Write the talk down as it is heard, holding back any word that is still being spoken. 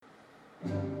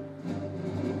Welcome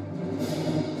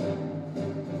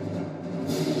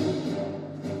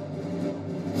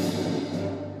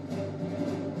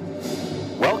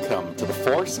to The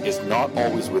Force is Not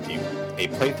Always With You, a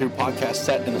playthrough podcast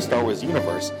set in the Star Wars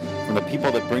universe from the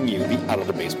people that bring you the Out of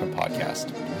the Basement podcast.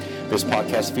 This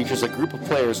podcast features a group of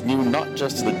players new not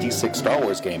just to the D6 Star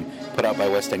Wars game put out by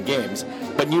West End Games,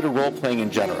 but new to role-playing in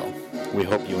general. We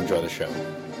hope you enjoy the show.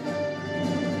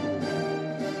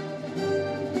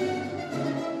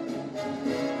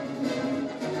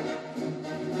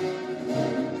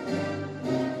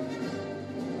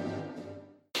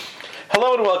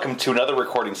 Hello and welcome to another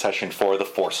recording session for The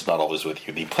Force is Not Always With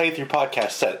You, the playthrough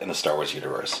podcast set in the Star Wars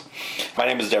universe. My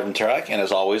name is Devin Tarak, and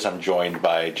as always, I'm joined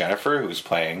by Jennifer, who's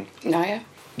playing Naya.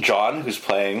 John, who's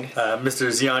playing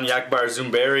Mr. Zion Yakbar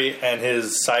Zumberi and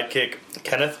his sidekick,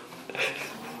 Kenneth.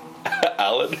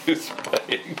 Alan, who's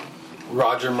playing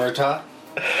Roger Murtaugh.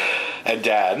 And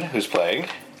Dan, who's playing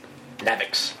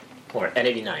Navix, or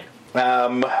N89.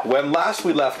 When last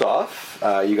we left off,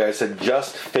 you guys had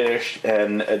just finished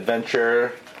an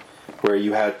adventure where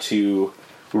you had to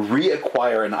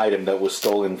reacquire an item that was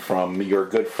stolen from your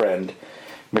good friend,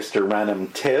 Mr.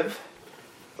 Ranam Tiv,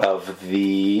 of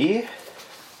the... Do you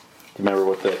remember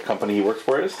what the company he works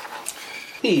for is?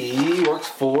 He works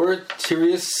for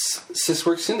Tyrius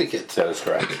Sysworks Syndicate. That is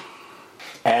correct.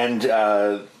 And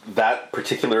that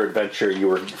particular adventure you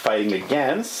were fighting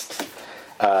against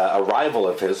a rival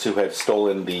of his who had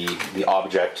stolen the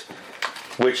object,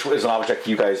 which was an object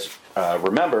you guys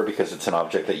remember because it's an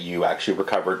object that you actually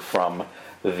recovered from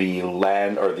the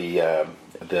land or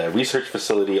the research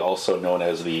facility, also known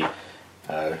as the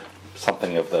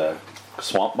something of the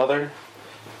Swamp Mother,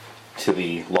 to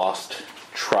the lost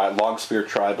Longspear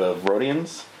tribe of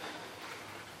Rhodians,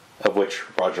 of which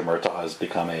Roger Murtaugh has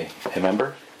become a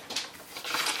member.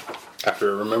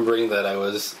 After remembering that I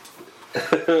was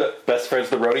best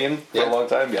friends with Rhodian for a long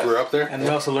time, yes. We're up there. And we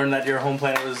also learned that your home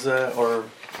planet was, or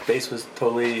base was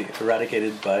totally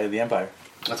eradicated by the Empire.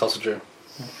 That's also true.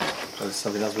 That's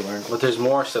something else we learned. But there's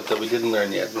more stuff that we didn't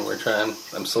learn yet, and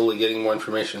I'm slowly getting more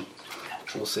information.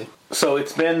 We'll see. So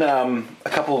it's been a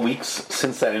couple of weeks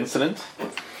since that incident,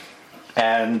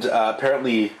 and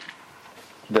apparently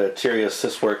the Tyrius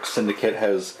Sysworks Syndicate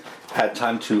has had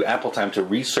ample time to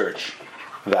research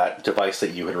that device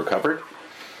that you had recovered,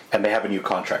 and they have a new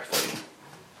contract for you.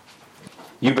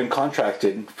 You've been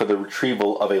contracted for the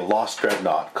retrieval of a lost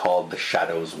dreadnought called the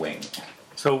Shadow's Wing.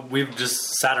 So we've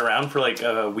just sat around for like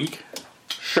a week?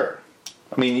 Sure.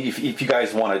 I mean, if you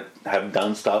guys want to have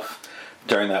done stuff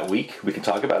during that week, we can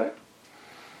talk about it.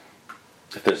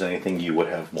 If there's anything you would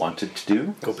have wanted to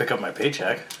do. Go pick up my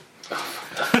paycheck.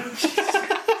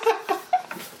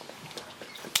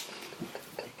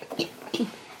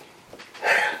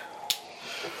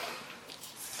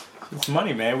 It's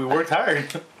money, man. We worked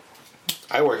hard.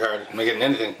 I work hard. I'm not getting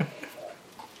anything.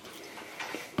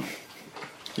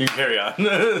 You can carry on.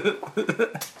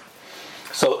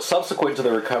 So, subsequent to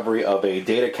the recovery of a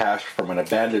data cache from an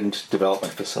abandoned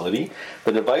development facility,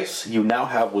 the device you now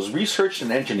have was researched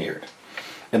and engineered.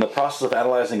 In the process of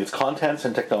analyzing its contents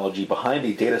and technology behind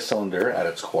a data cylinder at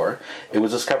its core, it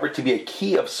was discovered to be a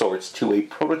key of sorts to a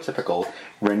prototypical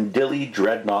Rendili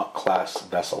Dreadnought-class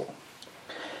vessel.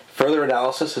 Further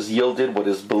analysis has yielded what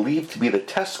is believed to be the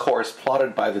test course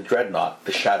plotted by the Dreadnought,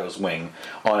 the Shadow's Wing,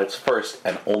 on its first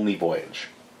and only voyage.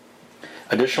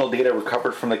 Additional data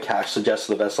recovered from the cache suggests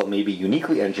the vessel may be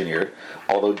uniquely engineered,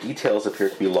 although details appear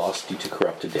to be lost due to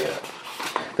corrupted data.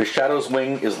 The Shadow's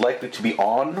Wing is likely to be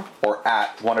on or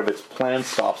at one of its planned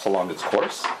stops along its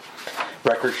course.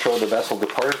 Records show the vessel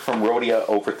departed from Rhodia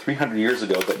over 300 years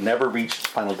ago, but never reached its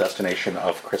final destination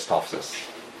of Christophsis.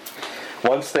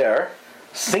 Once there,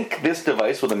 sync this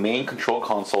device with a main control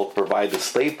console to provide the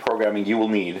slave programming you will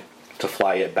need to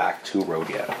fly it back to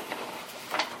Rhodia.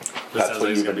 This sounds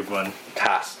like it's going to be fun.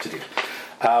 Tasked to do.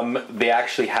 They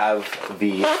actually have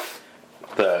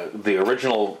the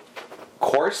original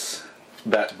course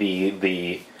that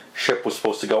the ship was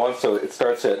supposed to go on. So it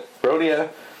starts at Rhodia,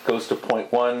 goes to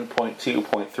point 1, point 2,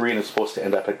 point 3, and it's supposed to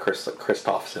end up at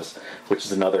Christophsis, which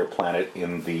is another planet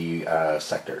in the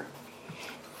sector.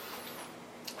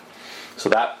 So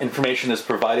that information is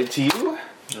provided to you.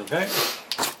 Okay.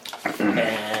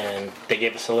 And they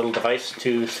gave us a little device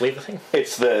to sleeve the thing.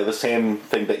 It's the same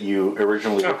thing that you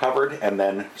originally recovered and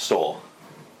then stole.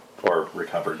 Or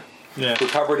recovered. Yeah.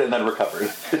 Recovered and then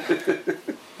recovered.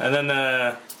 And then,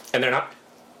 And they're not...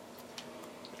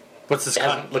 what's this It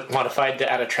hasn't looked modified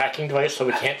to add a tracking device, so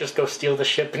we can't just go steal the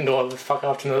ship and go the fuck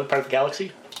off to another part of the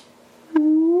galaxy?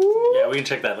 Yeah, we can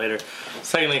check that later.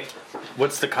 Secondly,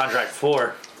 what's the contract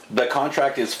for? The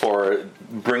contract is for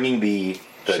bringing the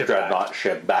Ship Dreadnought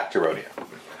ship back to Rhodia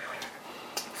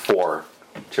for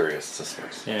Turius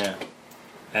Sisters. Yeah.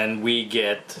 And we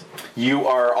get... You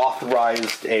are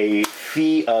authorized a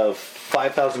fee of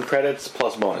 5,000 credits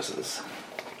plus bonuses.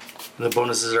 The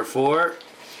bonuses are for...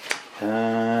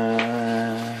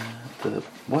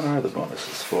 What are the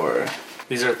bonuses for?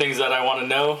 These are things that I want to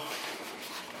know.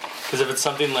 Because if it's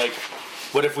something like,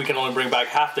 what if we can only bring back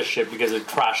half the ship because it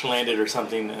crash landed or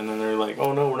something, and then they're like,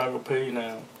 oh no, we're not going to pay you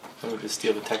now. Then we just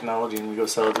steal the technology and we go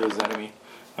sell it to his enemy.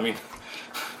 I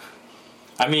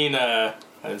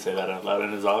didn't say that out loud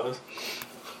in his office.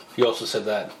 You also said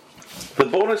that. The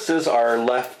bonuses are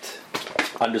left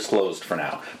undisclosed for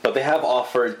now, but they have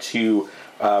offered to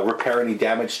repair any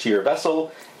damage to your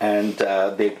vessel, and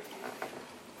they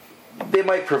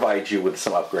might provide you with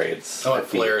some upgrades. I want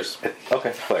flares.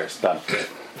 Okay, flares, done.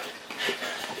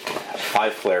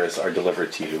 5 flares are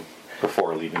delivered to you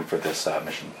before leaving for this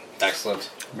mission. Excellent.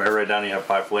 Better write down you have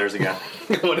 5 flares again.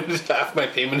 I wanted to half my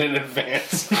payment in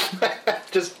advance.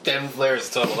 Just 10 flares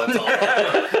total, that's all.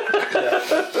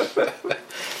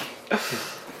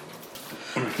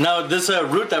 Now, this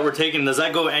route that we're taking, does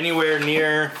that go anywhere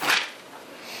near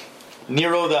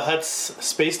Nero the Hutt's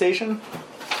space station?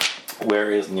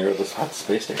 Where is near this hot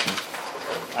space station?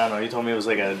 I don't know, you told me it was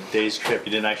like a day's trip.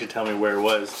 You didn't actually tell me where it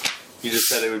was. You just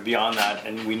said it would be on that,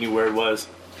 and we knew where it was.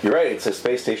 You're right, it's a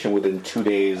space station within 2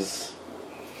 days.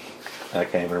 I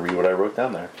can't even read what I wrote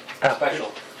down there.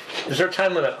 Special. Is there a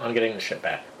time limit on getting the ship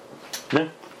back? No.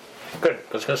 Good.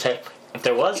 I was going to say, if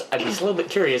there was, I'd be just a little bit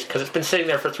curious because it's been sitting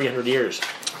there for 300 years.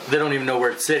 They don't even know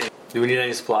where it's sitting. Do we need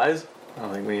any supplies? I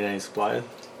don't think we need any supplies.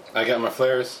 I got my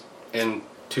flares and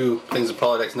 2 things of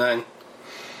Polydex 9.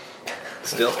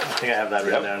 Still, I think I have that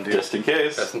written down too. Just in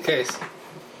case. just in case.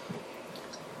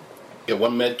 Get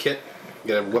 1 med kit,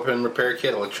 get a weapon repair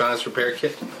kit, electronics repair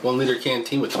kit, 1 liter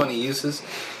canteen with 20 uses,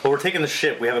 Well, we're taking the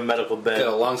ship. We have a medical bed. got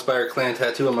a Longspire clan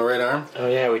tattoo on my right arm, Oh,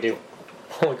 yeah, we do.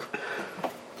 Holy crap.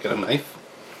 got a knife.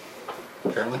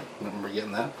 Apparently, I remember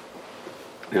getting that.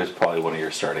 It was probably one of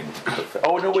your starting.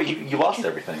 Oh no! Wait, you lost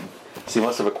everything. So you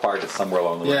must have acquired it somewhere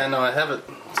along the way. Yeah, no, I have it.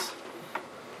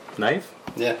 Knife?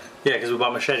 Yeah. Yeah, because we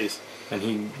bought machetes. And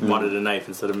he wanted a knife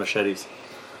instead of machetes.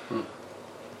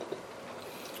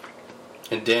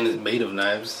 And Dan is made of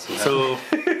knives. So,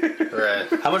 right.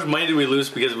 how much money did we lose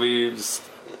because we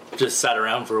just sat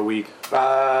around for a week?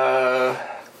 Uh,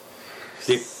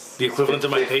 The equivalent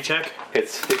of my paycheck?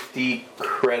 it's 50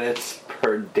 credits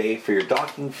per day for your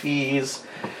docking fees.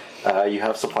 You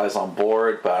have supplies on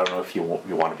board, but I don't know if you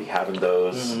want to be having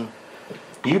those.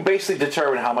 You basically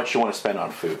determine how much you want to spend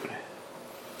on food.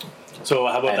 So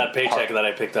how about And that paycheck that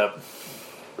I picked up?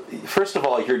 First of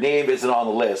all, your name isn't on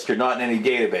the list. You're not in any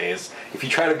database. If you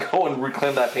try to go and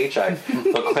reclaim that paycheck,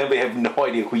 they'll claim they have no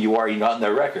idea who you are. You're not in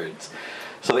their records.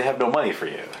 So they have no money for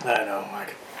you. I know, I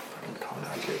could fucking call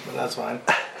that shit, but that's fine.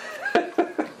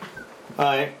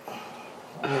 Alright.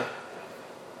 You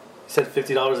said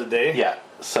 $50 a day? Yeah.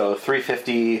 So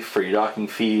 $350 for your docking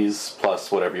fees,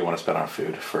 plus whatever you want to spend on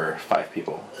food for 5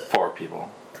 people. 4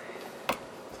 people.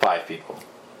 5 people.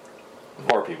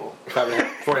 4 people.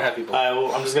 4.5 people.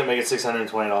 Well, I'm just gonna make it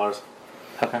 $620.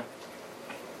 Okay.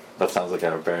 That sounds like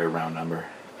a very round number.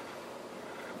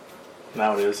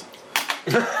 Now it is.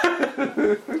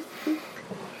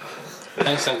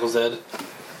 Thanks, Uncle Zed.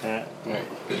 Yeah. Alright.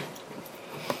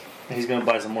 He's gonna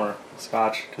buy some more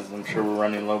scotch because I'm sure we're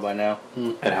running low by now.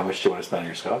 And how much do you want to spend on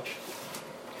your scotch?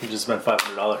 He just spent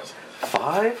 $500.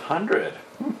 500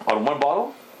 on 1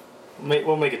 bottle?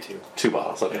 We'll make it 2. 2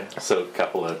 bottles. Okay. Yeah. So a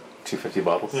couple of 250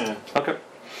 bottles. Yeah. Okay.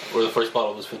 Or the first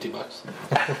bottle was $50.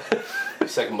 The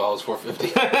second bottle was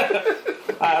 $4.50.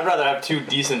 I'd rather have 2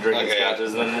 decent drinking Okay.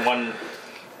 scotches than one.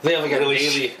 They have like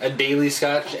Really a daily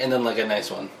scotch and then like a nice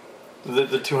one. The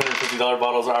 $250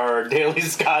 bottles are our daily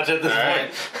scotch at this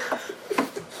Alright. point.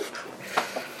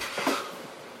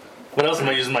 What else am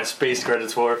I using my space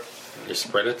credits for? Your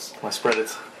spreadits. My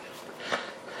spreadits.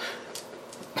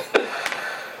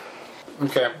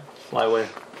 Okay. Fly away.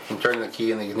 I'm turning the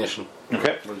key in the ignition.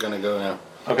 Okay. We're gonna go now.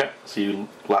 Okay. So you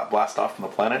blast off from the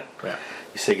planet. Yeah.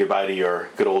 You say goodbye to your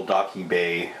good old docking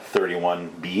bay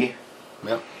 31B.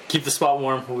 Yep. Keep the spot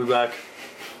warm. We'll be back.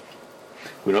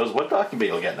 Who knows what docking bay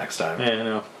you'll get next time? Yeah, I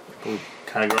know. We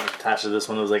kind of grown attached to this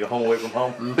one. It was like a home away from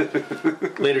home.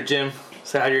 Later, Jim.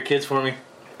 Say hi to your kids for me.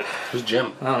 Who's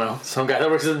Jim? I don't know. Some guy that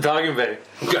works at the dogging bay.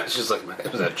 Guy's just like,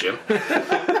 was that Jim?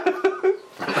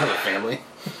 Another family.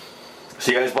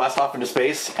 So you guys blast off into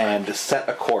space and set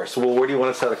a course. Well, where do you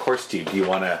want to set a course to? Do you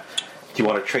want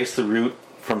to trace the route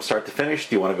from start to finish?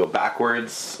 Do you want to go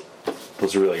backwards?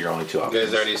 Those are really your only 2 You options.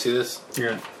 guys already see this?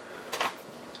 Yeah.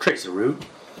 Trace the route.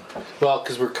 Well,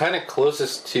 because we're kind of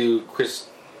closest to Chris.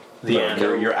 The No,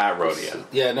 end. you're at Rhodia.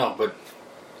 Yeah, no, but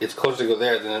it's closer to go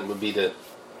there than it would be to.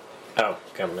 Oh,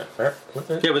 government. What's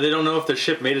it? Yeah, but they don't know if the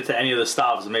ship made it to any of the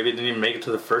stops. Maybe it didn't even make it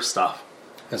to the first stop.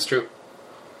 That's true.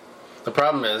 The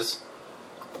problem is,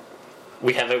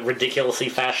 We have a ridiculously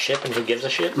fast ship, and who gives a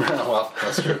shit? well,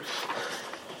 that's true.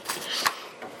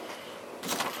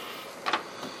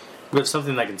 We have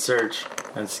something that can search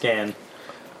and scan.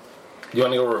 You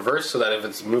want to go reverse so that if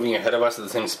it's moving ahead of us at the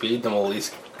same speed, then we'll at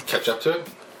least catch up to it?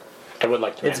 I would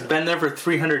like to. It's been there for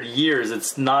 300 years.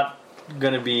 It's not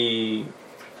going to be...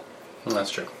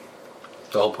 That's true.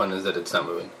 The whole point is that it's not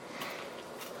moving.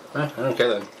 I don't care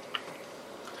then.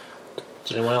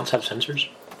 Does anyone else have sensors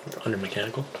under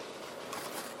mechanical?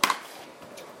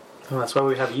 Oh, that's why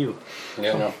we have you.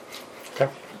 Yeah, no. Okay.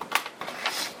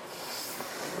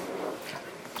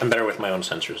 I'm better with my own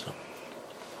sensors, though.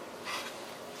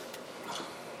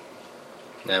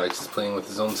 Navix is playing with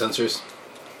his own sensors.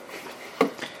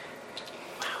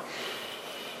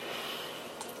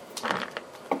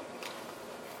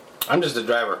 I'm just a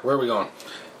driver. Where are we going?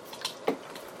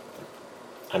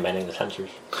 I'm manning the sensors.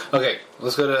 Okay,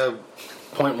 let's go to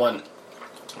point 1.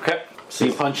 Okay. So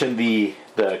you punch in the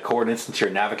coordinates into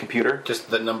your Navi computer. Just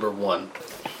the number 1.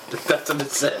 That's what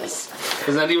it says. It's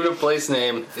not even a place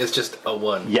name. It's just a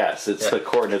 1. Yes, it's Yeah. the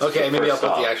coordinates. Okay, for the maybe I'll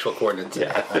first put the stop. actual coordinates in.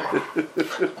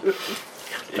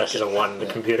 Presses a 1 on the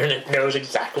computer, and it knows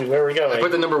exactly where we're going. I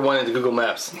put the number 1 into Google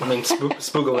Maps. I mean,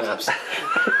 Spoogle Maps.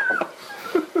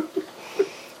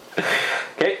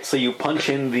 Okay, so you punch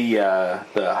in the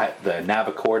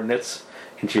Navi coordinates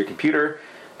into your computer.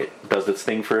 It does its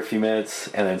thing for a few minutes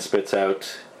and then spits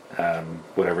out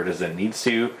whatever it is that it needs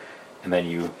to, and then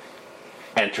you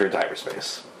enter into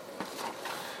hyperspace.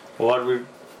 Well, we're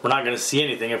not going to see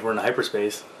anything if we're in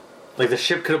hyperspace. Like, the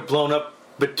ship could have blown up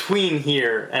between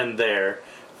here and there.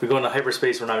 If we go into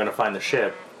hyperspace, we're not going to find the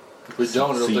ship. If we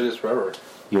don't, it'll See- take us forever.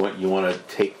 You want to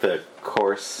take the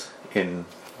course in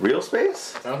real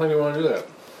space? I don't think we want to do that.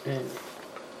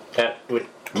 That would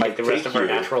Might take the rest take of our you-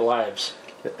 natural lives.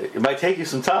 It might take you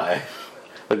some time,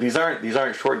 but these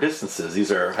aren't short distances.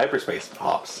 These are hyperspace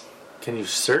hops. Can you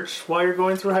search while you're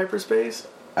going through hyperspace?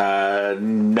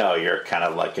 No, you're kind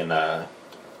of like in a.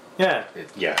 Yeah.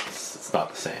 It's not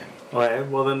the same. Okay,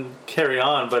 well then carry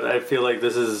on, but I feel like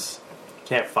this is...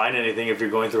 Can't find anything if you're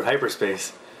going through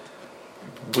hyperspace.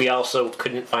 We also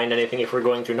couldn't find anything if we're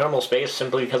going through normal space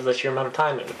simply because of the sheer amount of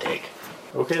time it would take.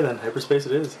 Okay then, hyperspace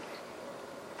it is.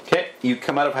 Okay, you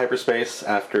come out of hyperspace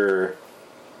after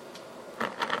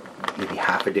maybe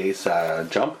half a day's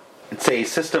jump. It's a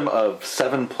system of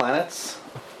 7 planets.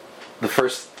 The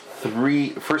first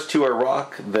 2 are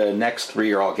rock. The next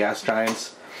 3 are all gas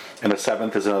giants, and the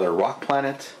 7th is another rock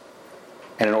planet.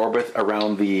 And in orbit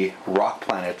around the rock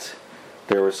planet,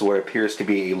 there was what appears to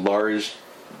be a large,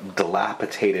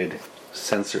 dilapidated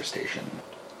sensor station.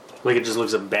 Like it just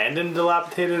looks abandoned,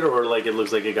 dilapidated, or like it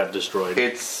looks like it got destroyed?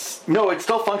 It's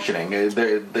still functioning.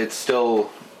 It's still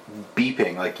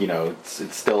beeping. Like,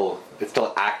 it's still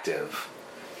active,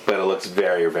 but it looks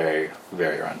very, very,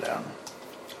 very rundown.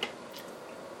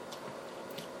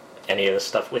 Any of the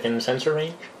stuff within sensor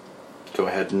range? Go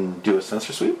ahead and do a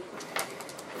sensor sweep.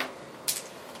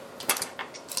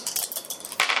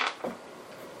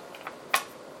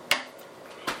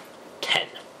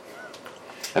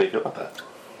 How do you feel about that?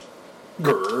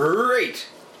 Great!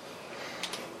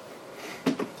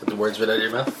 Did the words right out of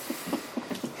your mouth?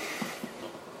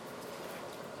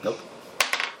 Nope.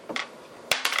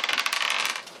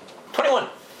 21!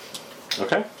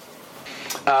 Okay.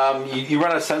 You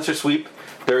run a sensor sweep.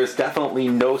 There is definitely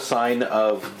no sign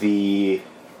of the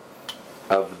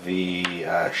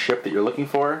ship that you're looking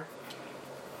for.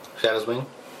 Shadow's Wing?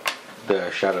 The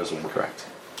Shadow's Wing, correct.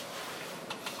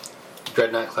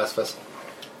 Dreadnought class vessel.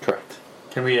 Correct.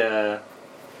 Can we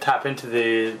tap into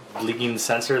the leaking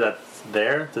sensor that's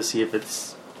there to see if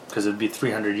it's... Because it'd be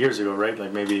 300 years ago, right?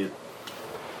 Like maybe...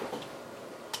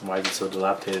 Why is it so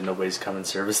dilapidated? Nobody's come and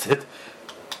serviced it.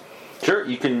 Sure,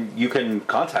 you can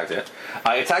contact it.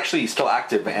 It's actually still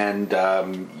active, and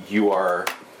you are.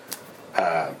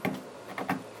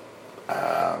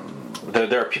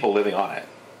 There are people living on it.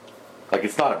 Like,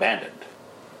 it's not abandoned.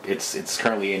 It's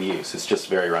currently in use. It's just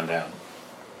very run down.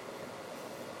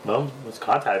 Well, let's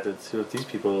contact it, see if these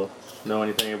people know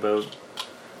anything about...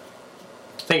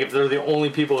 Think if they're the only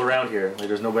people around here, like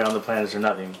there's nobody on the planet or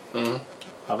nothing. Mm-hmm.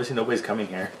 Obviously nobody's coming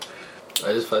here.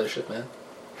 I just fly the ship, man.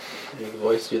 You're the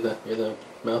voice, you're the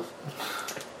mouth.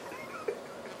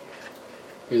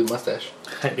 You're the mustache.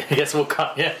 I guess we'll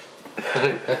guess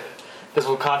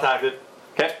we'll contact it.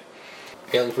 Okay.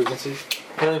 Hailing frequencies.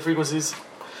 Hailing frequencies.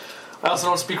 I also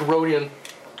don't speak Rhodian.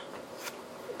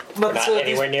 We're But not these-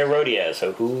 anywhere near Rhodia,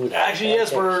 so who? the actually, hell yes,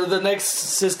 cares? we're the next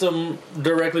system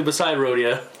directly beside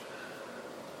Rhodia,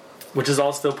 which is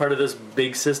all still part of this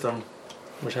big system,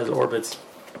 which has orbits.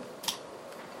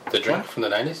 The drink from the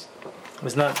 90s?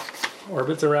 It's not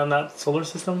orbits around that solar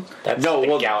system. That's No, the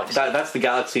well, galaxy. that's the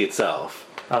galaxy itself.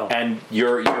 Oh. And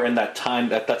you're in that time.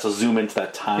 That's a zoom into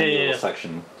that tiny Yeah, yeah, little yeah.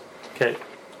 section. Okay.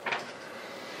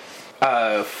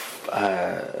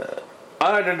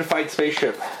 Unidentified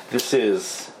spaceship. This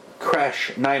is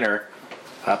Crash Niner.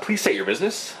 Please state your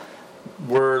business.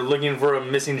 We're looking for a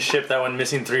missing ship that went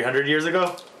missing 300 years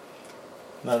ago.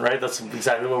 That right? That's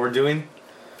exactly what we're doing.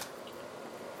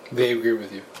 They agree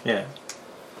with you. Yeah.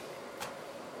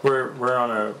 We're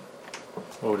on a,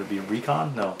 what would it be,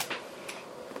 recon? No.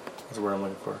 That's what I'm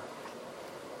looking for.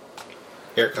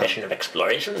 Aircon. Mission of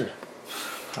exploration.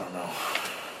 I don't know.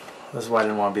 That's why I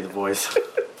didn't want to be the voice.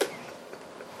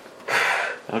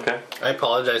 Okay. I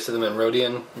apologize to them in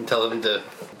Rhodian and tell them to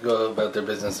go about their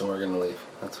business and we're going to leave.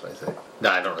 That's what I say. No,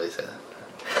 I don't really say that.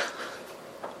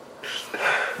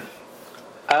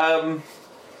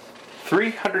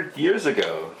 300 years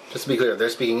ago, Just to be clear, they're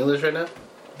speaking English right now?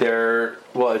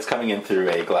 it's coming in through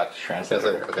a galactic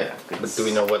translator. Translator, okay. Yeah, But do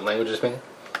we know what language they're speaking?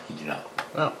 You do not.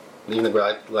 Oh. Even the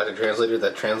galactic translator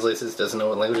that translates this doesn't know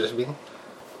what language they're speaking?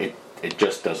 It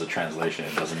just does a translation.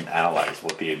 It doesn't analyze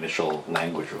what the initial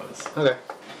language was. Okay.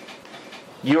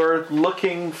 You're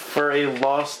looking for a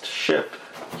lost ship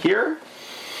here?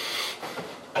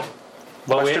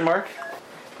 Question mark?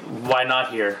 Why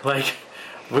not here? Like,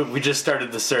 we just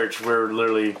started the search. We're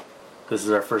literally, this is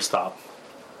our first stop.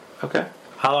 Okay.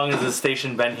 How long has this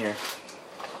station been here?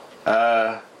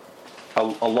 A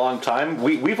long time.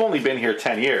 We've only been here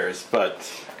 10 years, but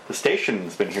the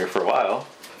station's been here for a while.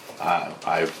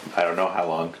 I don't know how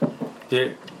long.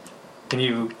 Can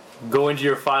you go into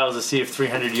your files to see if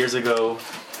 300 years ago,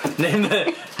 name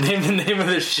the name of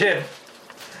the ship,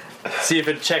 see if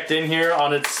it checked in here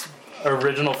on its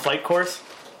original flight course,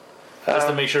 just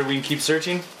to make sure we can keep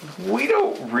searching? We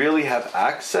don't really have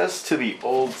access to the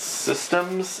old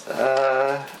systems.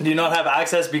 Do you not have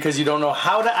access because you don't know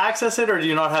how to access it, or do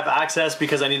you not have access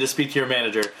because I need to speak to your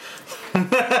manager?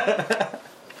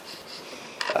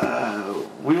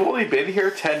 We've only been here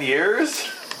 10 years.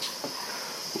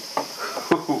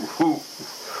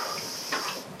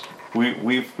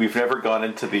 We've never gone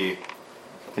into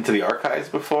the archives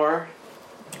before.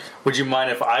 Would you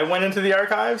mind if I went into the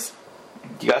archives?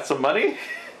 You got some money?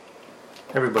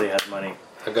 Everybody has money.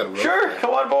 I've got a road Sure, flare.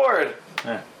 come on board.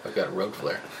 I've got a road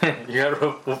flare.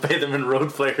 We'll pay them in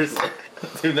road flares.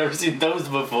 We've never seen those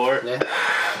before. Yeah.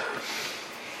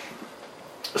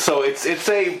 So it's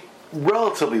a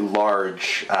relatively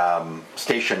large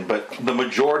station, but the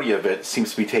majority of it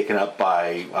seems to be taken up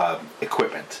by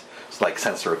equipment. It's like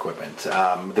sensor equipment.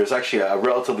 There's actually a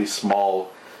relatively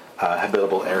small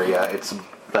habitable area. It's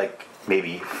like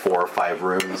maybe 4 or 5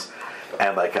 rooms,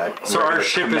 and like a. So our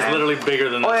ship is literally bigger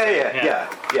than Oh this.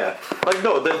 yeah. Like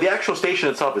no, the actual station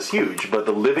itself is huge, but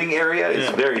the living area is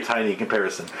very tiny in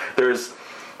comparison. There's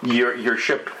your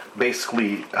ship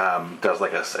basically does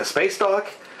like a space dock.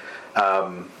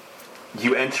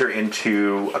 You enter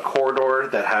into a corridor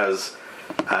that has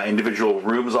individual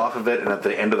rooms off of it, and at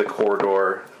the end of the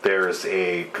corridor, there's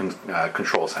a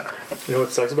control center. You know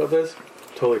what sucks about this?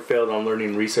 Totally failed on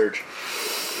learning research.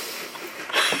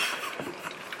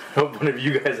 Hope one of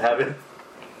you guys have it.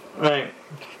 Right.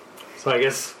 So I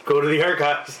guess go to the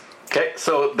archives. Okay,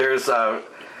 so there's a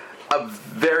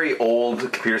very old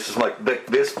computer system. Like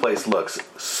this place looks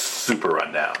super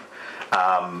rundown.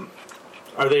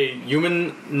 Are they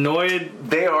humanoid?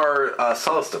 They are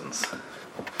Celestins.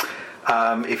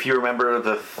 If you remember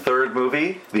the third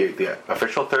movie, the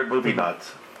official third movie, not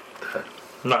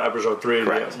Not episode 3.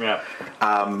 Correct. Yeah.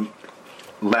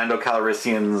 Lando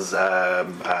Calrissian's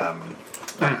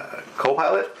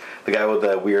co-pilot, the guy with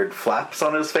the weird flaps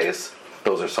on his face,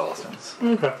 those are Celestins.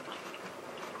 Okay.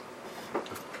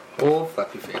 Oh,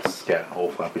 flappy face. Yeah,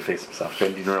 old flappy face stuff. Do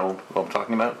you know what I'm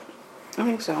talking about? I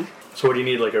think so. So what do you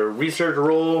need? Like a research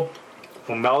role?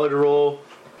 A knowledge role?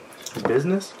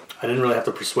 Business? I didn't really have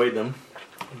to persuade them.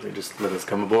 They just let us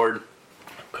come aboard.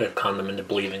 Could have conned them into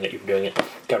believing that you were doing a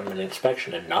government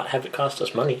inspection and not have it cost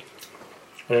us money.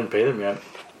 I didn't pay them yet.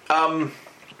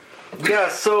 Yeah,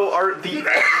 so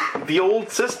the old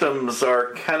systems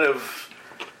are kind of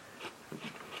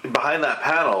behind that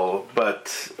panel,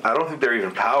 but I don't think they're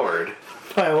even powered.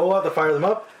 Alright, well, we'll have to fire them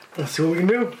up. Let's see what we can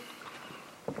do.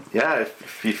 Yeah,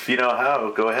 if you know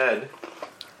how, go ahead.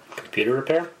 Computer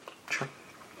repair?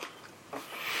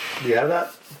 Do you have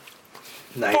that?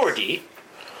 Nice. 4D.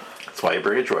 It's That's why you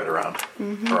bring a droid around.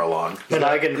 Or along. And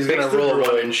I can He's fix gonna the roll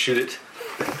droid. one and shoot it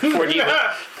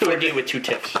 4D with 2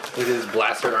 tips. with his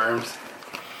blaster arms.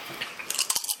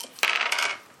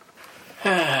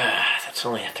 That's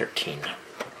only a 13.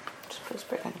 Suppose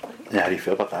we're gonna put it- Yeah, how do you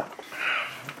feel about that?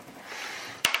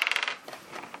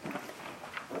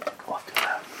 We'll have to do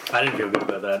that. I didn't feel good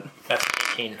about that. That's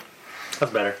 18.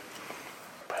 That's better.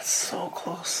 That's so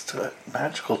close to a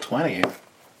magical 20. You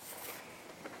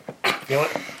know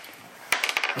what?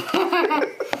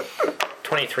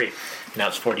 23. Now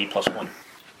it's 4D plus 1.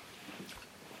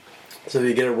 So did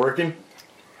you get it working?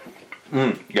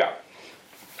 Yeah.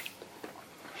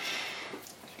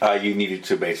 You needed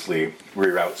to basically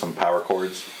reroute some power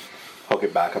cords, hook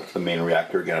it back up to the main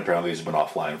reactor again. Apparently, it's been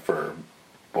offline for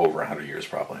over 100 years,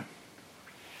 probably.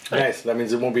 Nice. That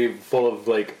means it won't be full of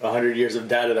like 100 years of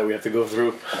data that we have to go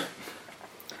through.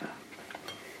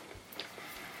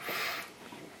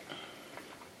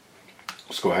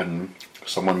 Let's go ahead and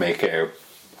someone make a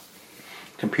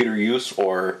computer use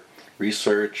or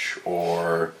research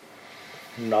or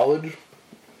Knowledge?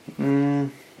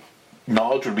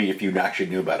 knowledge would be if you actually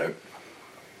knew about it.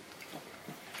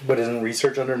 But isn't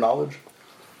research under knowledge?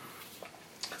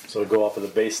 So go off of the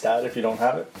base stat if you don't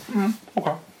have it.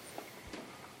 Okay.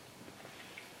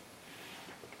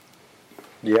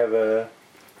 Do you have a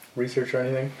research or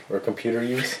anything? Or computer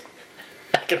use?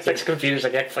 I can fix computers. I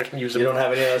can't fucking use them. You don't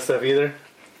have any of that stuff either?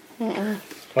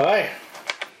 Alright.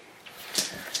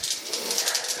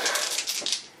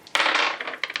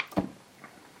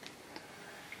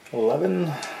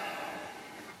 $11.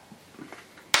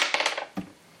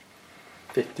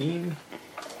 15.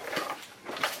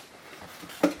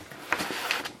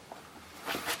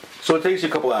 So it takes you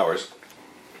a couple hours.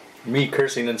 Me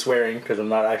cursing and swearing because I'm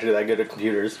not actually that good at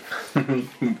computers.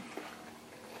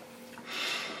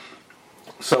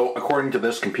 So, according to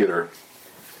this computer,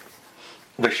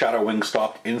 the Shadow Wing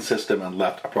stopped in system and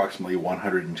left approximately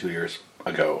 102 years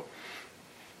ago.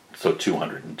 So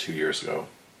 202 years ago.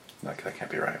 That can't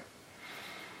be right.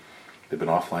 They've been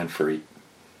offline for...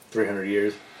 300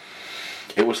 years.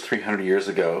 It was 300 years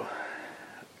ago.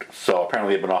 So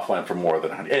apparently they've been offline for more than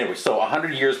 100. Anyway, so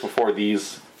 100 years before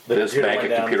this computer bank went of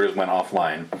down. computers went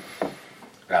offline,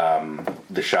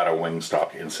 the Shadow Wing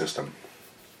stopped in system.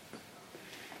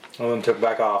 And then took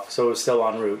back off, so it was still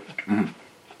en route.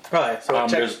 Alright, so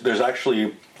check. There's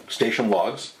actually station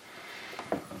logs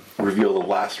reveal the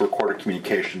last recorded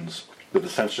communications that the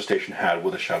sensor station had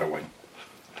with the Shadow Wing.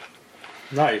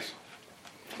 Nice.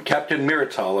 Captain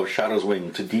Miratal of Shadow's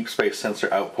Wing to Deep Space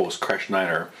Sensor Outpost Crash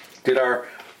Niner. Did our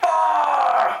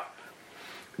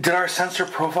sensor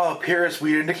profile appear as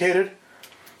we indicated?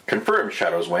 Confirmed,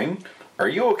 Shadow's Wing. Are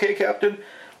you okay, Captain?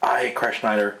 Aye, Crash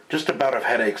Niner. Just about have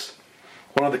headaches.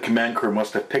 One of the command crew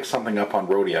must have picked something up on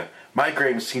Rhodia.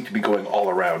 Migraines seem to be going all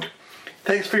around.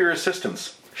 Thanks for your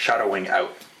assistance. Shadow Wing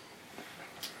out.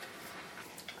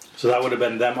 So that would have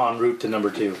been them en route to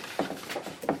number 2.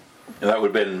 And that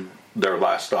would have been their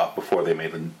last stop before they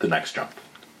made the next jump.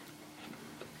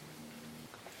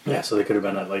 Yeah, so they could have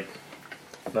been at like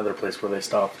another place where they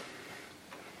stopped.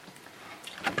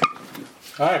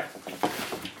 Alright.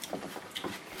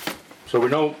 So we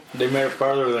know they made it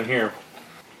farther than here.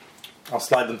 I'll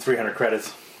slide them 300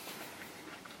 credits.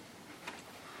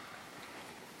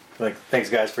 Like, thanks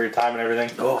guys for your time and everything.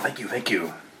 Oh, thank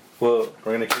you. Well,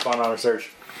 we're gonna keep on our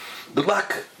search. Good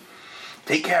luck.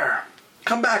 Take care.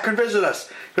 Come back and visit us.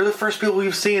 You're the first people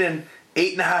we've seen in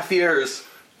 8.5 years.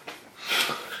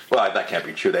 Well, that can't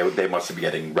be true. They must be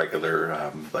getting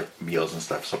regular like meals and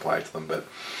stuff supplied to them, but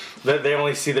They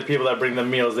only see the people that bring them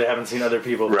meals. They haven't seen other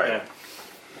people. Right. Yeah.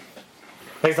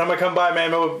 Next time I come by,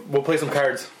 man, we'll play some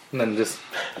cards and then just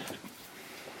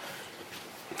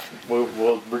we're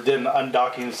doing the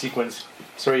undocking sequence.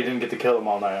 Sorry you didn't get to kill them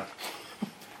all now.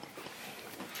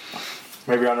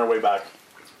 Maybe on our way back.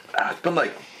 it's been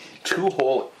like 2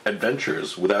 whole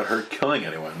adventures without her killing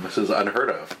anyone. This is unheard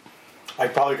of. I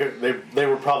probably could. They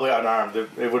were probably unarmed.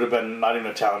 It would have been not even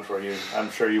a challenge for you. I'm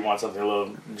sure you want something a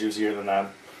little juicier than that.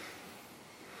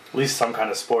 At least some kind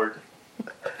of sport.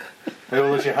 Maybe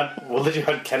we'll let you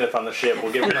hunt Kenneth on the ship.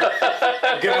 We'll give him a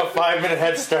 5-minute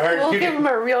head start. We'll give him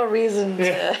a real reason to.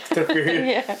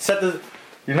 Yeah. Set the.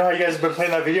 You know how you guys have been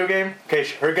playing that video game? Okay,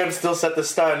 her gun's still set to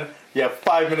stun. You have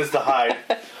 5 minutes to hide.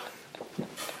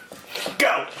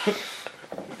 Go!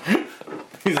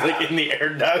 He's like in the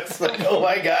air ducts. Like, oh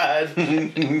my god.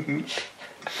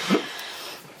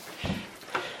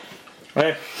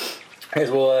 Alright.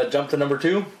 Guys, we'll jump to number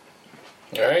 2.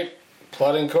 Alright,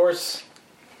 plotting course.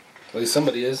 At least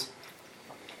somebody is.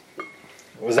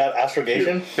 Was that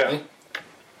astrogation? Yeah.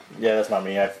 Yeah, that's not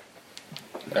me.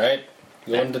 Alright,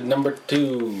 Going to number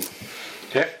 2.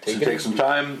 Okay, so Take you it. take some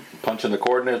time, punch in the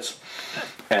coordinates,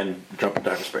 and jump into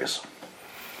hyperspace.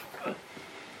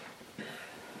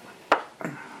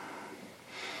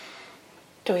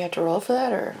 Do we have to roll for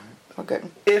that, or we're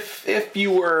good? If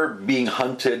you were being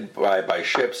hunted by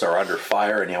ships or under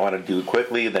fire and you want to do it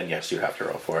quickly, then yes, you have to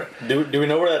roll for it. Do we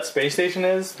know where that space station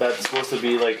is? That's supposed to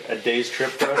be like a day's trip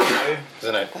for us today.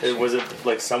 Isn't it? Was it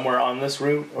like somewhere on this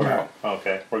route? Or? No.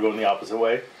 Okay, we're going the opposite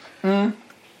way.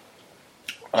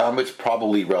 It's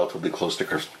probably relatively close to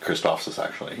Christophsis,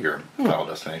 actually, your final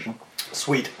destination,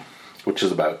 Sweet. which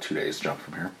is about 2 days jump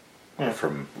from here,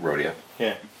 from Rhodia.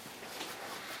 Yeah.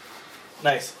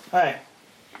 Nice. Hi.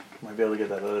 Might be able to get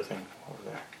that other thing over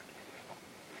there.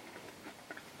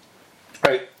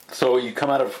 Right, so you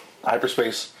come out of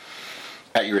hyperspace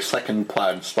at your second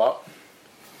planned stop,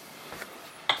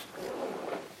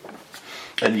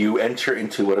 and you enter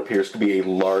into what appears to be a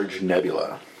large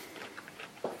nebula.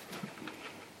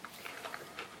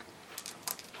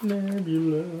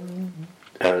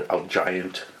 A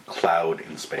giant cloud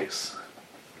in space.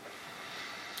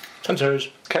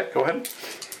 Sensors. Okay, go ahead.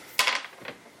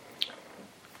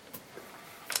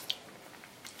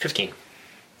 15.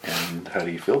 And how do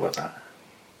you feel about that?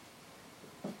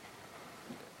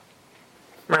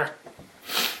 Meh.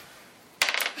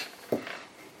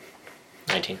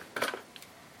 19.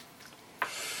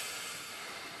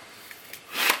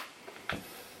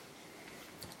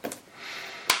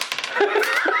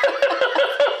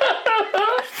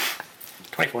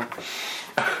 $24.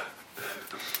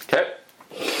 Okay.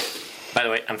 By the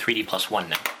way, I'm 3D plus 1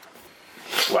 now.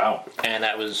 Wow. And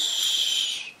that was...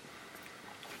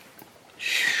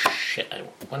 Shit.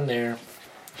 1 there,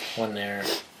 1 there,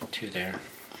 2 there.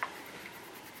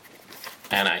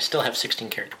 And I still have 16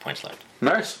 character points left.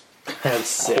 Nice. That's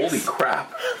 6. Holy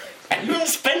crap. I haven't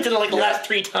spent it like the last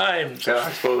 3 times. Yeah,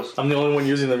 I suppose. I'm the only one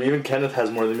using them. Even Kenneth has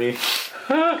more than me.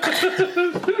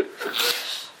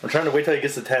 I'm trying to wait till he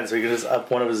gets to 10 so he can just up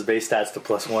one of his base stats to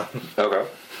 +1. Okay.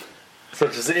 So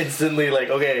it's just instantly like,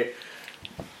 okay.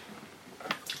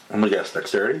 I'm gonna guess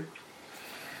dexterity.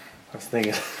 I was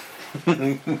thinking.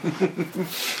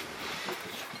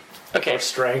 Okay, Or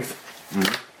strength.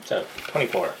 so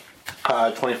 24.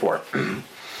 24.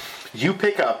 You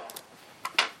pick up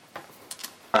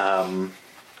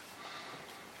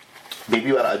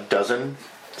maybe about a dozen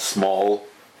small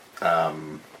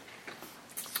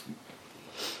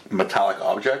metallic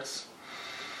objects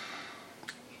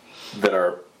that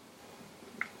are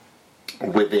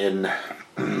within,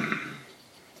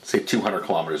 say, 200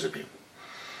 kilometers of you.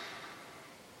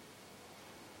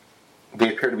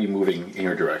 They appear to be moving in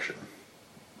your direction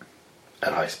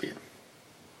at high speed.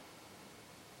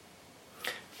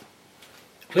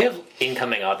 We have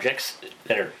incoming objects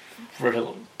that are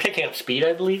picking up speed,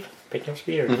 I believe. Picking up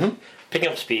speed? Or Picking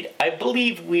up speed. I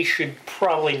believe we should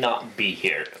probably not be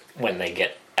here when they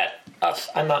get at us.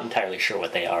 I'm not entirely sure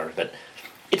what they are, but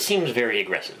it seems very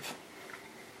aggressive.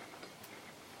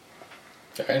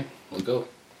 Alright, we'll go.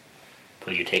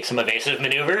 Will you take some evasive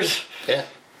maneuvers? Yeah.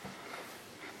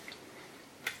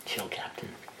 Chill, Captain.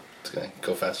 It's gonna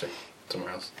go faster.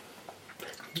 Somewhere else.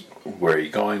 Where are you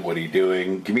going? What are you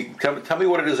doing? Tell me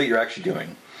what it is that you're actually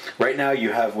doing. Right now,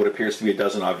 you have what appears to be a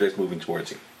dozen objects moving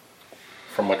towards you.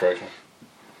 From what direction?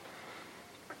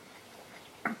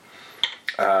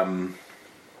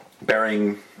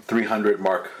 Bearing 300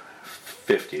 Mark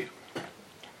 50.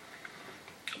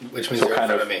 Which means So they're in kind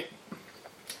front of- of me.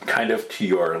 Kind of to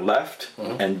your left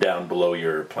and down below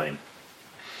your plane.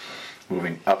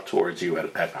 Moving up towards you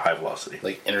at high velocity.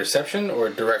 Like interception or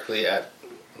directly at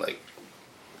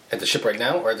the ship right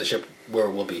now or at the ship where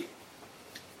we'll be?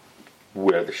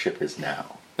 Where the ship is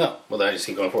now. No. Well then I just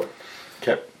keep going forward.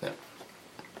 Okay. Yeah.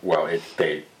 Well,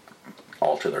 they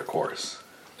alter their course.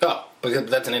 Oh, because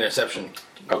that's an interception.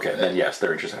 Okay, then yes,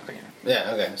 they're intercepting you.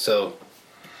 Yeah, okay. So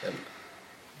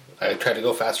I try to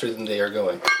go faster than they are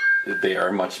going. They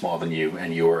are much smaller than you,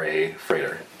 and you are a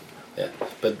freighter. Yeah.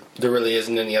 But there really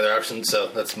isn't any other option, so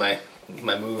that's my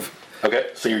move.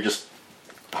 Okay, so you're just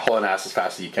hauling ass as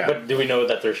fast as you can. But do we know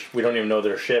that we don't even know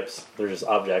they're ships. They're just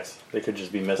objects. They could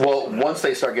just be missiles. Well, once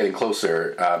they start getting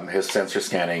closer, his sensor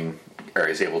scanning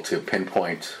is able to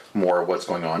pinpoint more of what's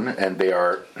going on, and they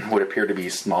are what appear to be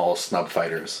small snub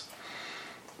fighters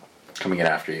coming in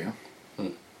after you.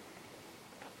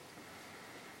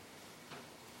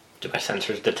 Do my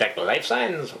sensors detect life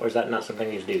signs, or is that not something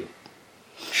these do?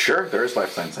 Sure, there is life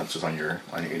sign sensors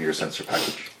in your sensor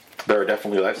package. There are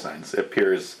definitely life signs. It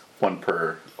appears one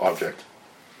per object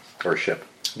or ship.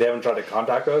 They haven't tried to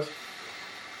contact us?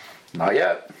 Not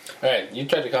yet. Alright, you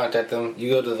try to contact them. You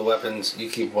go to the weapons. You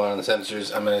keep one on the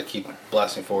sensors. I'm going to keep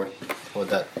blasting forward with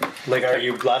that. Like, are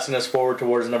you blasting us forward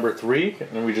towards number 3,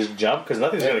 and we just jump? Because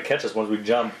nothing's going to catch us once we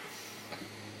jump.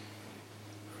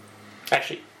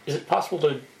 Actually, is it possible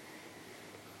to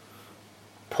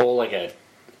pull like a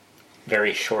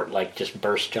very short, like just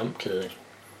burst jump to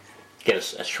get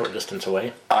us a short distance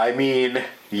away? I mean,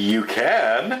 you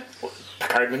can.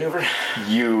 Picard maneuver?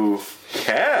 You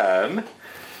can.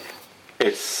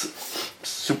 It's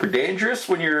super dangerous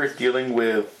when you're dealing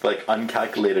with like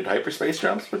uncalculated hyperspace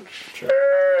jumps, but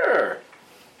sure.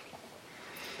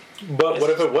 But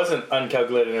what if it wasn't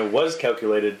uncalculated and it was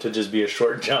calculated to just be a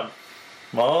short jump?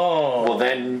 Oh. Well,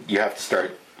 then you have to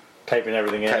start typing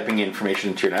everything in. typing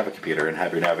information into your Navicomputer and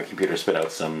have your Navicomputer spit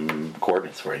out some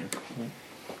coordinates for you.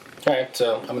 Alright,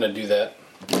 so I'm going to do that.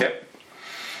 Okay.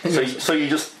 So you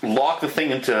just lock the thing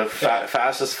into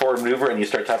fastest forward maneuver and you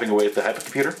start tapping away at the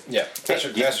hypercomputer? Yeah. Okay,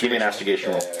 give me an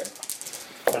investigation roll.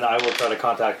 And I will try to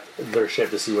contact their ship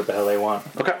to see what the hell they want.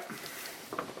 Okay.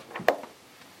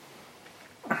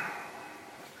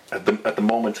 At the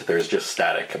moment, there's just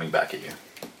static coming back at you.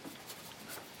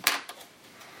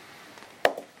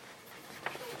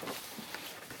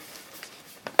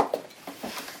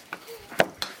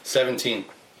 $17.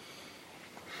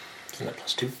 Isn't that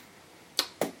plus 2?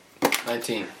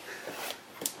 19.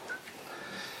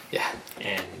 Yeah.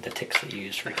 And the ticks that you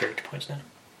use for character points now?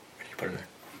 Where do you put them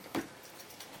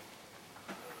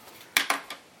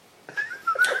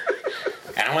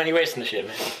there? I don't want you wasting the shit,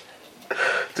 man.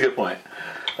 That's a good point.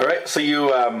 All right, so you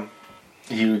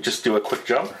just do a quick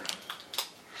jump.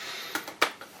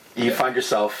 You find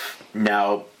yourself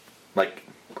now like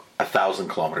 1,000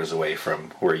 kilometers away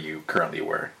from where you currently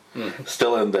were.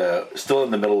 Still in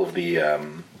the middle of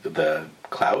the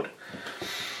cloud.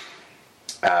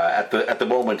 At the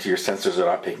moment, your sensors are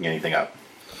not picking anything up.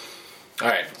 All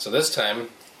right. So this time,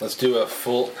 let's do a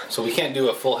full. So we can't do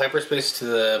a full hyperspace to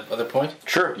the other point.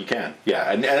 Sure, you can.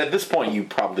 Yeah, and at this point, you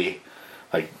probably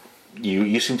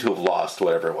you seem to have lost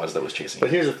whatever it was that was chasing you.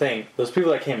 But here's the thing: those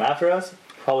people that came after us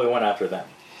probably went after them.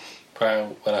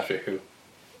 Probably went after who?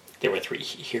 They were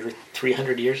here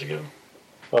 300 years ago.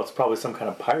 Well, it's probably some kind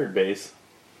of pirate base.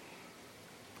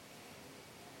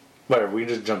 Whatever, we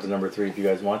can just jump to number 3 if you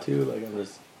guys want to. Like, I'm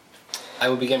just. I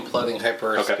will begin plotting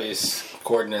hyperspace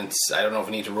coordinates. I don't know if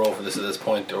we need to roll for this at this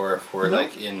point or if we're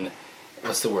like in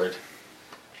what's the word?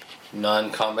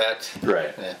 Non-combat.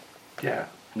 Right. Yeah. Yeah.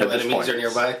 No At this enemies point, are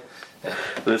nearby. Yeah.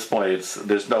 At this point,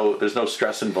 there's no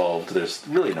stress involved. There's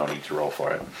really no need to roll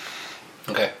for it.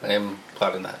 Okay, I am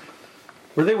plotting that.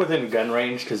 Were they within gun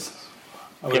range? Because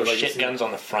We have shit guns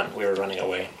on the front. We were running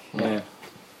away. Yeah.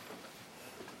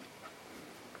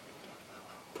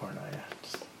 Poor Naya.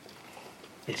 Just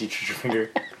itchy your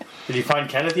finger. Did you find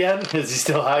Kenneth yet? Is he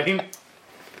still hiding?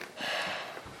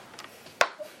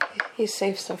 He's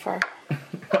safe so far.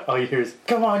 All you hear is,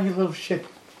 "Come on, you little shit!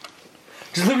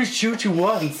 Just let me shoot you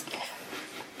once."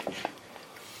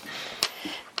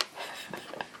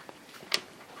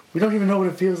 We don't even know what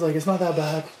it feels like. It's not that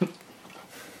bad.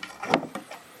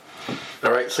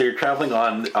 All right, so you're traveling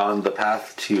on the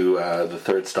path to the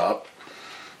third stop,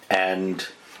 and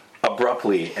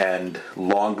abruptly and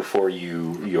long before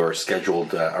your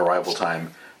scheduled arrival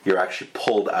time, you're actually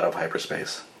pulled out of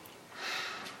hyperspace.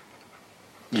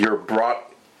 You're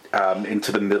brought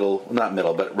into the not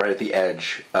middle, but right at the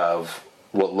edge of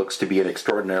what looks to be an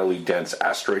extraordinarily dense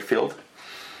asteroid field.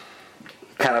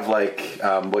 Kind of like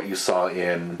what you saw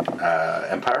in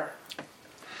Empire.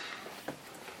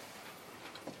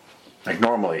 Like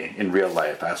normally, in real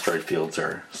life, asteroid fields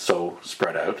are so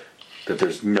spread out that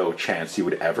there's no chance you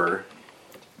would ever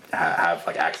have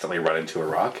accidentally run into a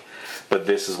rock. But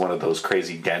this is one of those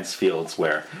crazy dense fields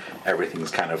where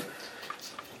everything's kind of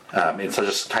in such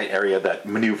a tight area that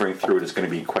maneuvering through it is going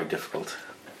to be quite difficult.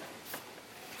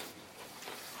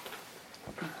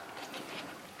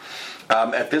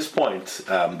 At this point,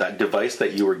 that device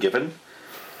that you were given,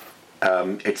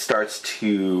 it starts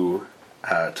to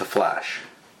flash.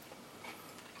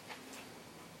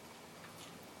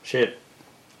 Shit.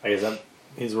 I guess that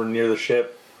means we're near the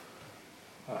ship.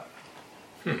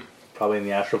 Probably in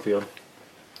the astral field.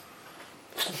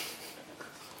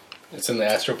 It's in the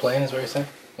astral plane, is what you're saying?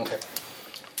 Okay.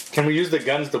 Can we use the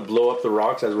guns to blow up the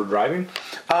rocks as we're driving?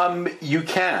 You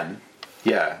can.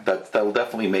 Yeah, that will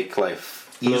definitely make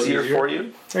life easier for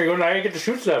you. There you go, now you get to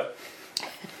shoot stuff.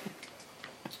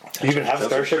 Do you even have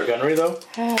starship gunnery, though?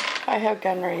 I have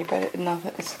gunnery, but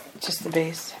nothing. It's just the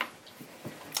base.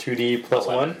 2D plus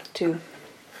 1? 2.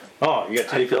 Oh, you got 2D.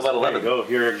 How do you feel about There 11? you go,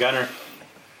 you're a gunner.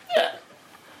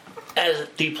 as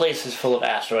the place is full of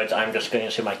asteroids, I'm just going to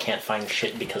assume I can't find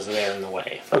shit because they're in the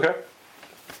way. Okay.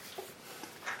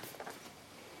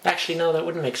 Actually, no, that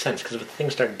wouldn't make sense, because if the thing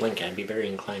started blinking, I'd be very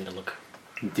inclined to look.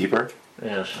 Deeper?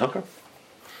 Yes. Okay.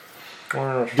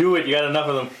 Do it. You got enough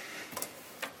of them.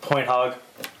 Point hog.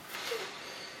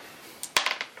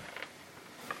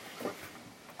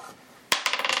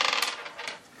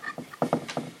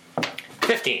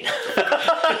 $15.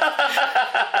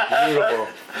 Beautiful.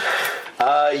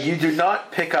 You do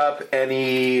not pick up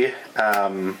any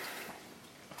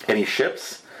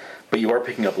ships, but you are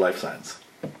picking up life signs.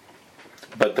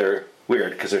 But they're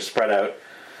weird because they're spread out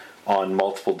on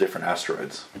multiple different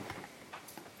asteroids.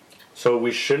 So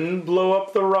we shouldn't blow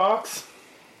up the rocks?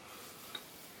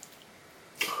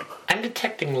 I'm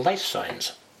detecting life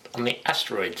signs on the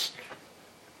asteroids,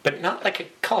 but not like a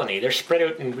colony. They're spread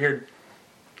out in weird,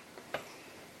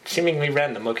 seemingly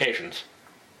random locations.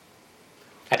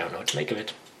 I don't know what to make of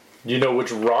it. Do you know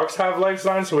which rocks have life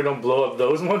signs so we don't blow up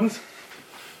those ones?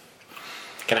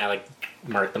 Can I, like,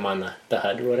 mark them on the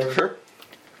HUD or whatever? Sure.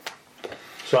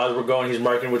 So as we're going, he's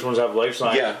marking which ones have life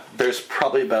signs. Yeah, there's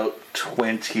probably about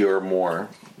 20 or more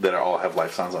that all have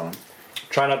life signs on them.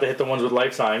 Try not to hit the ones with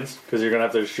life signs, because you're going to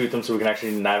have to shoot them so we can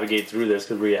actually navigate through this,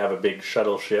 because we have a big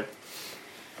shuttle ship.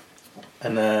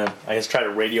 And then I guess try to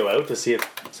radio out to see if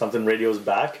something radios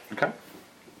back. Okay.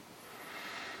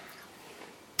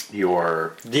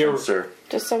 Your Dear- sensor.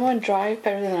 Does someone drive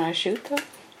better than I shoot, though?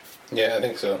 Yeah, I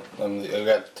think so. I got. I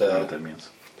don't know what that means.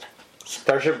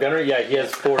 Starship Gunner? Yeah, he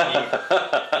has 40.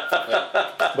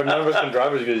 But none of us can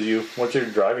drive as good as you. What's your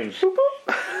driving?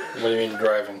 What do you mean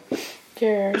driving?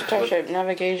 Your starship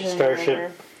navigation. or Starship.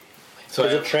 whatever. So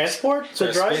Is it transport to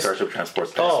So drive? space- Starship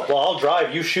transports. Oh, well, I'll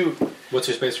drive. You shoot. what's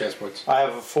your space transports? I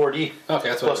have a 4D. Okay,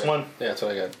 that's what Plus I got. one. Yeah, that's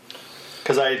what I got.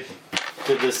 Because I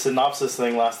did this synopsis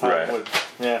thing last time. Right. With,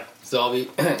 yeah. So I'll be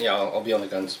I'll be on the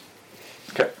guns.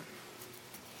 Okay.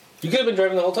 You could have been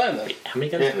driving the whole time then. Wait, how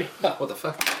many guns Yeah. do we? Huh, what the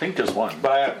fuck? I think just one.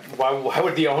 But why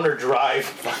would the owner drive?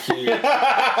 Fuck you.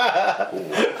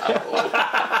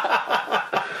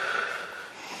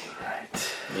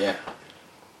 Right. Yeah.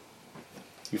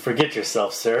 You forget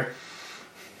yourself, sir.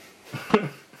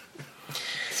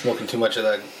 Smoking too much of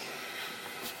that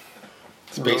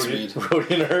space weed.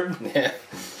 Rhodian herb. Yeah.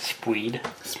 Speed.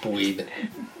 Speed.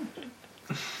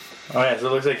 Oh yeah, so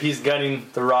it looks like he's gunning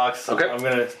the rocks. Okay. I'm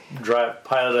gonna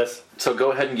pilot us. So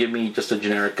go ahead and give me just a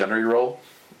generic gunnery roll.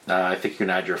 I think you can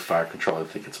add your fire control. I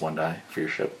think it's 1 die for your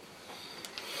ship.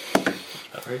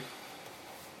 Alright.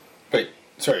 Wait,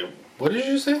 sorry. What did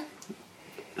you say?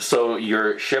 So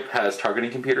your ship has targeting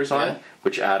computers on Yeah. it,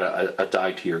 which add a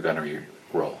die to your gunnery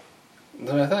roll.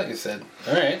 That's what I thought you said.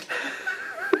 All right.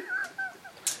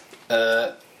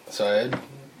 So I'd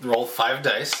roll 5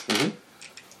 dice. Mhm.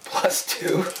 Plus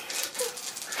 2.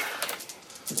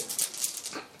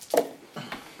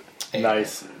 And-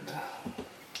 Nice.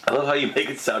 I love how you make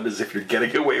it sound as if you're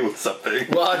getting away with something.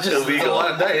 Well, just illegal. a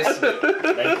lot of dice.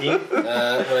 19. What did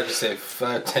I just say?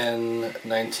 5, 10,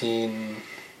 19,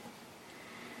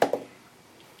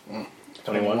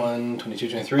 21, 22,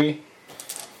 23.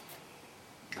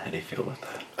 How do you feel about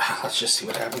that? Let's just see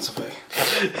what happens if I...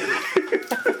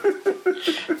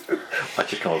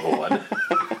 Watch it come up with 1.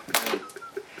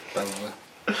 Probably.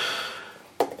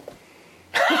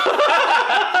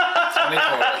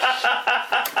 24.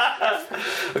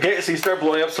 Okay, so you start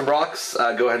blowing up some rocks.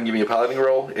 Go ahead and give me a piloting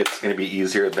roll. It's going to be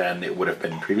easier than it would have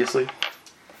been previously.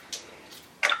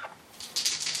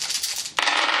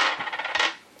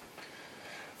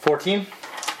 14.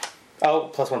 Oh,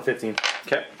 plus 1, 15.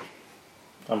 Okay.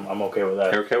 I'm okay with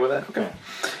that. You're okay with that? Okay.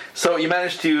 So you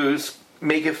managed to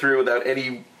make it through without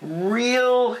any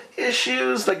real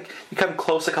issues. Like you come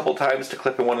close a couple times to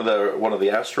clipping one of the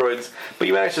asteroids, but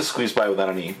you managed to squeeze by without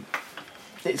any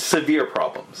severe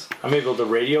problems. I'm able to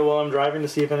radio while I'm driving to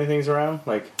see if anything's around.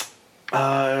 Like,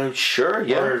 Sure,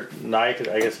 yeah. or I could,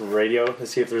 I guess, radio to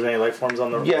see if there's any life forms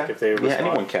on the Yeah. like if they Yeah, respond.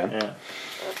 anyone can. Yeah.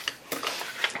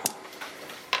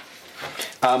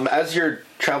 As you're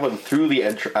traveling through the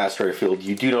asteroid field,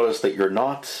 you do notice that you're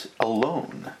not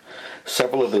alone.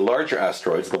 Several of the larger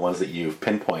asteroids, the ones that you've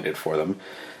pinpointed for them,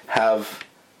 have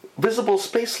visible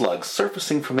space slugs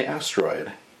surfacing from the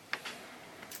asteroid.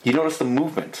 You notice the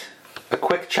movement. A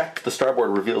quick check to the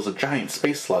starboard reveals a giant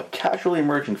space slug casually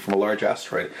emerging from a large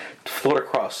asteroid to float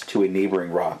across to a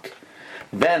neighboring rock.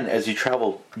 Then, as you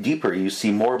travel deeper, you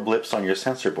see more blips on your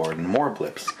sensor board and more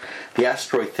blips. The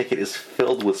asteroid thicket is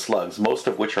filled with slugs, most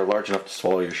of which are large enough to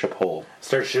swallow your ship whole.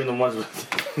 Start shooting the ones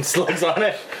with slugs on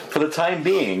it. For the time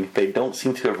being, they don't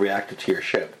seem to have reacted to your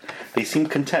ship. They seem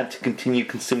content to continue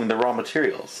consuming the raw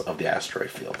materials of the asteroid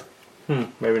field.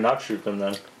 Maybe not shoot them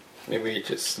then. Maybe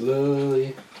just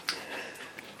slowly.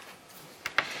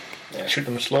 Yeah. Shoot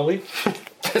them slowly.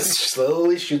 Just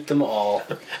slowly shoot them all.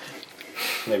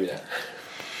 Maybe not.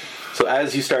 So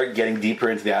as you start getting deeper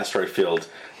into the asteroid field,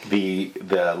 the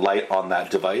light on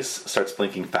that device starts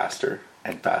blinking faster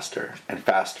and faster and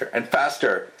faster and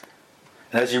faster.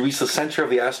 And as you reach the center of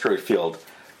the asteroid field,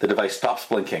 the device stops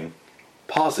blinking,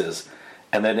 pauses,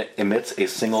 and then it emits a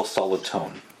single solid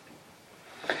tone.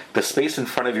 The space in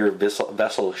front of your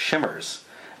vessel shimmers,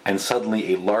 and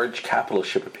suddenly a large capital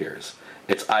ship appears.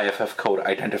 Its IFF code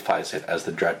identifies it as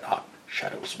the Dreadnought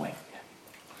Shadow's Wing.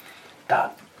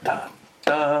 Da, da,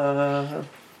 da.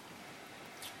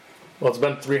 Well, it's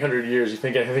been 300 years. You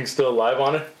think anything's still alive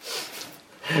on it?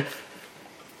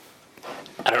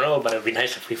 I don't know, but it'd be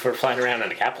nice if we were flying around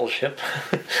in a capital ship.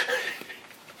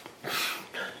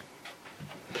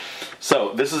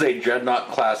 So, this is a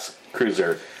Dreadnought class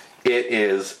cruiser. It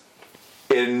is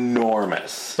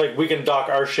enormous. Like, we can dock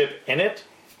our ship in it?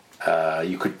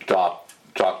 You could dock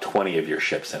 20 of your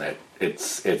ships in it.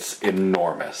 It's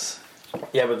enormous.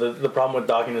 Yeah, but the problem with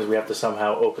docking is we have to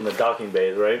somehow open the docking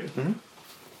bays, right? Mm-hmm.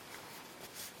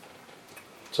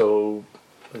 So,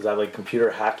 is that like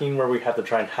computer hacking where we have to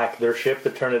try and hack their ship to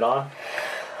turn it on?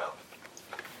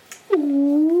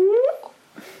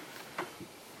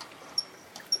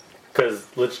 Because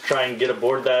let's try and get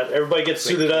aboard that. Everybody get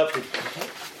suited up.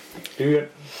 Dude.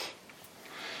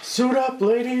 Suit up,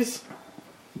 ladies!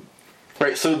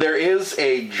 Right, so there is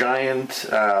a giant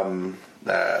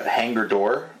hangar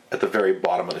door at the very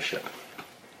bottom of the ship.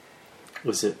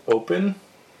 Was it open?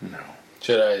 No.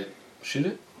 Should I shoot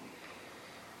it?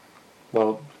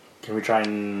 Well, can we try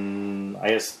and... I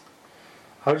guess...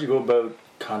 How would you go about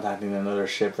contacting another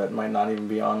ship that might not even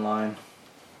be online?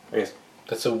 I guess...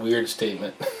 That's a weird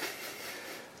statement.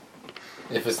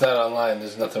 If it's not online,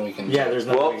 there's nothing we can do. Yeah, there's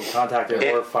nothing we can contact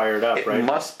it or fire it up, right? It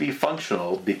must be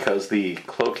functional because the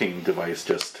cloaking device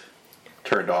just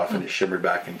turned off and it shimmered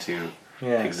back into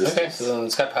existence. Okay, so then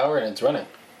it's got power and it's running.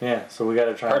 Yeah, so we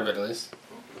gotta try... Part of it, at least.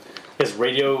 Is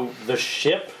radio the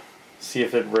ship? See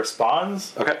if it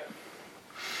responds? Okay.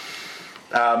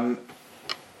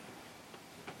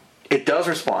 It does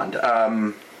respond.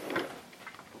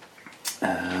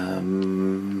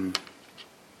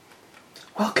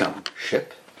 Welcome,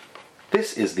 ship.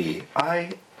 This is the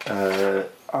ISF.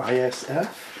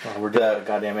 Oh, we're doing a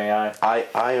goddamn AI.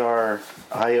 IR.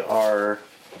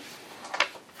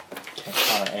 Can't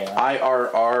call it AI.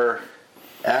 IRRS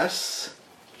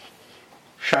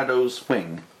Shadow's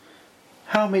Wing.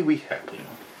 How may we help you?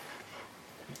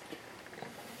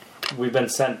 We've been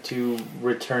sent to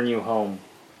return you home.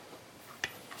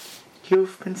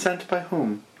 You've been sent by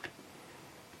whom?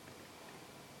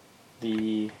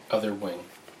 The... Other wing.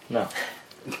 No.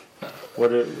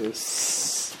 What is...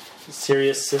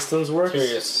 Sirius Systems Works?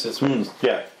 Curious Systems.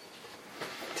 Yeah.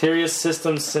 Sirius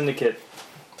Systems Syndicate.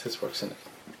 Works in it.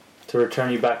 To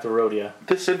return you back to Rhodia.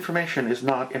 This information is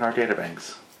not in our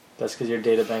databanks. That's because your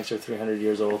data banks are 300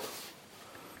 years old.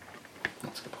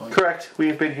 That's a good point. Correct. We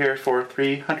have been here for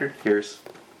 300 years.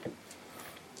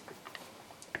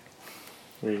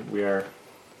 We are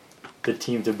the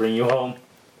team to bring you home.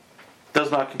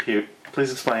 Does not compute.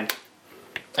 Please explain.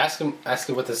 Ask him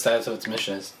what the status of its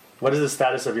mission is. What is the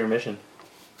status of your mission?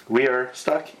 We are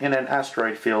stuck in an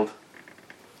asteroid field.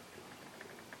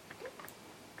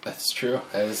 That's true.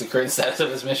 That is the current status of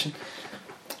his mission.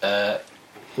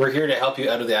 We're here to help you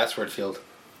out of the asteroid field.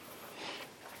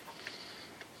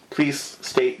 Please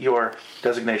state your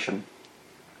designation.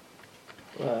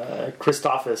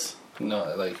 Christophus.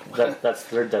 No, like... That's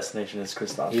their destination is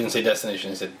Christophus. You didn't say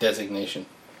destination, you said designation.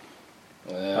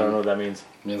 I don't know what that means.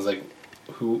 It means like,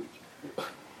 who...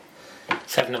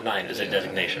 7 of 9 is a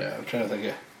designation. Yeah, I'm trying to think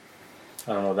of...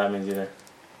 I don't know what that means either.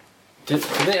 Did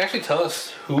they actually tell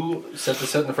us who set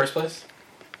this out in the first place?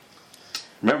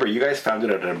 Remember, you guys found it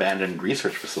at an abandoned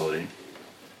research facility.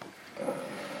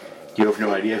 You have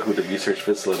no idea who the research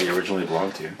facility originally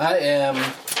belonged to. I am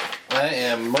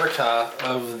Murtaugh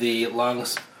of the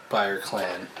Longspire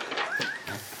clan.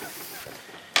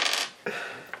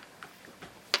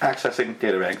 Accessing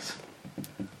databanks.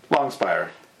 Longspire.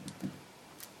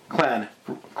 Clan.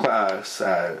 Class.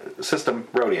 System.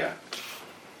 Rhodia.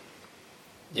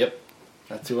 Yep,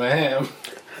 that's who I am.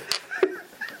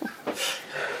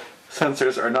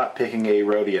 Sensors are not picking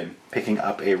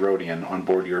up a Rhodian on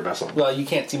board your vessel. Well, you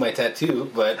can't see my tattoo,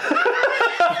 but...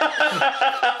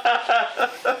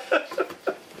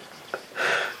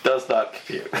 Does not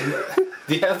compute.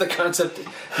 Do you have the concept,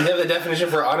 do you have the definition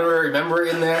for honorary member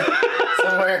in there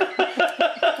somewhere?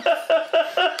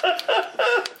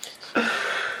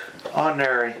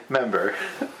 Honorary member.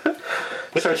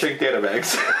 Searching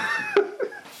databags.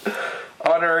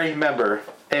 Honorary member.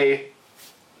 A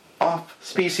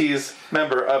off-species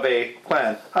member of a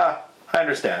clan. I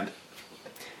understand.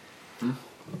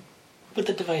 Would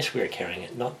the device we are carrying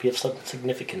it not be of some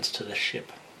significance to this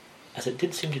ship? As it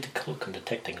did seem to cloak on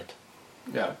detecting it.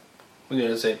 Yeah. We're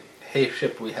going to say, hey,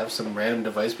 ship, we have some random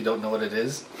device, we don't know what it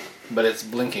is, but it's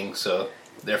blinking, so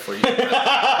therefore you...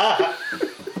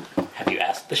 Have you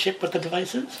asked the ship what the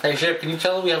device is? Hey, ship, can you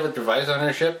tell us we have a device on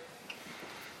our ship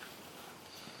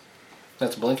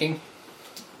that's blinking?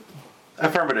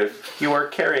 Affirmative. You are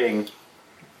carrying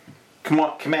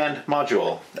command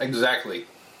module. Exactly.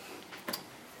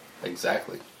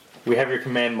 We have your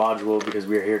command module because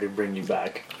we are here to bring you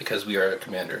back. Because we are a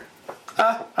commander.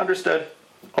 Understood.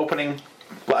 Opening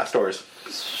blast doors.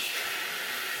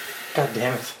 God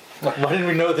damn it. Why didn't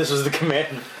we know this was the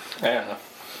command? I don't know.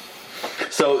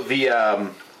 So the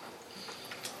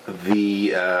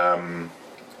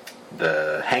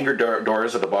hangar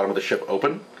doors at the bottom of the ship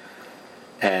open,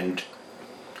 and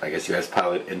I guess you guys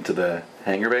pilot into the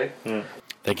hangar bay.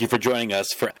 Thank you for joining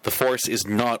us for The Force is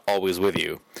Not Always With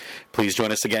You. Please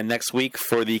join us again next week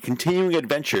for the continuing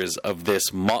adventures of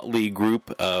this motley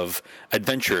group of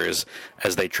adventurers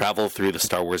as they travel through the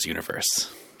Star Wars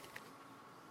universe.